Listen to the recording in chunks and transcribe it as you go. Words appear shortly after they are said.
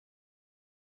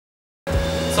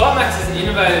Sitemax is an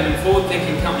innovative and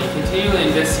forward-thinking company continually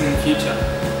investing in the future.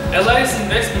 Our latest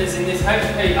investment is in this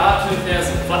HP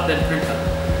R2000 flatbed printer.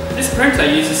 This printer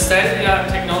uses state-of-the-art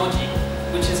technology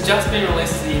which has just been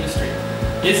released to the industry.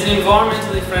 It is an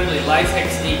environmentally friendly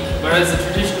latex ink, whereas the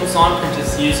traditional sign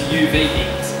printers use UV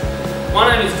inks.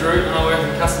 My name is Drew and I work in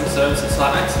customer service at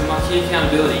Sitemax, and my key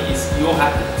accountability is your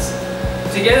happiness.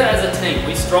 Together as a team,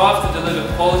 we strive to deliver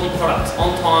quality products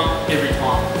on time, every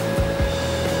time.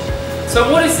 So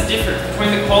what is the difference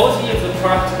between the quality of the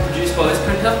product produced by this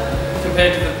printer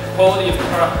compared to the quality of the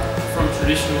product from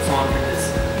traditional sign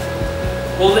printers?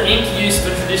 Well, the ink used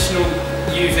for traditional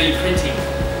UV printing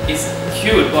is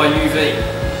cured by UV.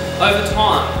 Over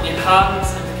time, it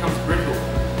hardens and becomes brittle.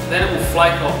 Then it will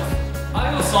flake off.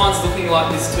 Are your signs looking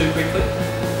like this too quickly?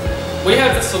 We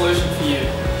have the solution for you.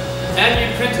 Our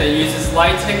new printer uses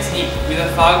latex ink with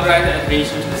a far greater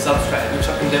adhesion to the substrate,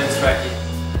 which I can demonstrate here.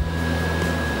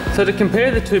 So to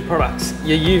compare the two products,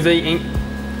 your UV ink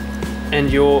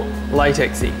and your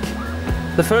latex ink,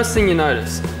 the first thing you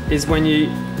notice is when you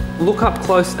look up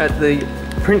close at the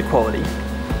print quality,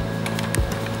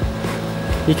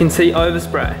 you can see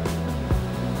overspray.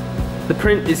 The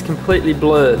print is completely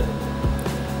blurred.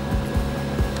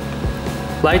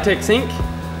 Latex ink,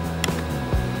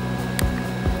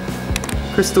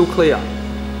 crystal clear,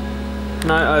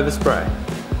 no overspray.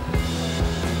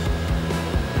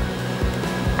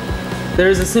 There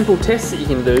is a simple test that you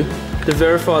can do to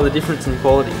verify the difference in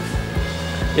quality.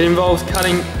 It involves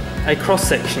cutting a cross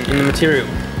section in the material.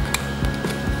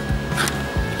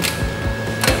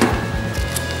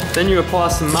 Then you apply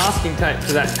some masking tape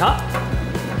to that cut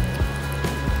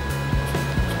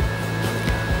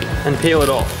and peel it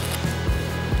off.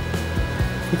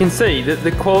 You can see that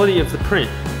the quality of the print,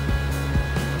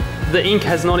 the ink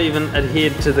has not even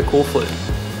adhered to the core flute.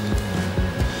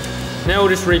 Now we'll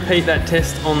just repeat that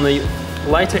test on the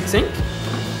latex ink.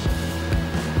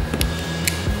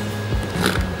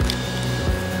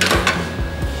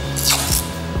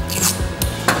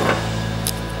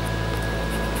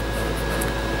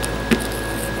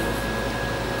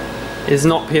 It is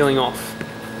not peeling off.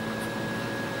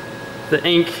 The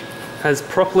ink has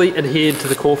properly adhered to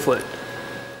the core flute.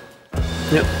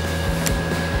 Yep.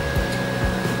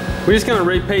 We're just going to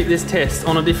repeat this test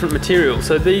on a different material.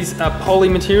 So these are poly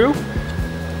material.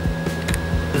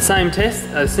 The same test,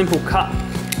 a simple cut,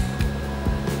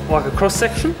 like a cross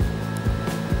section,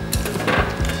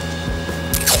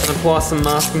 and apply some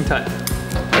masking tape.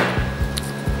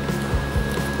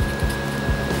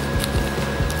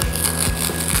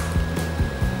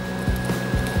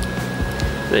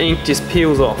 The ink just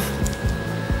peels off.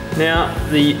 Now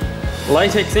the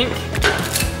latex ink,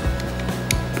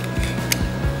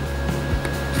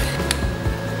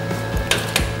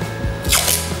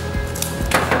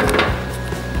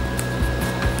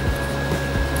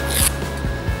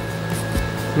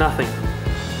 nothing.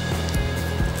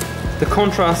 The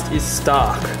contrast is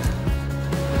stark.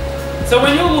 So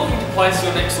when you're looking to place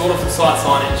your next order for site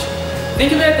signage,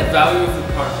 think about the value of the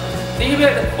product. Think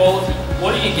about the quality.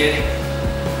 What are you getting?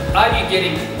 Are you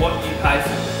getting what you pay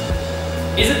for?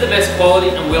 Is it the best quality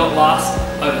and will it last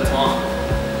over time?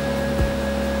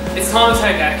 It's time to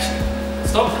take action.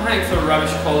 Stop paying for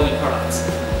rubbish quality products.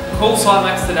 Call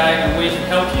Sitemax today and we can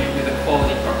help you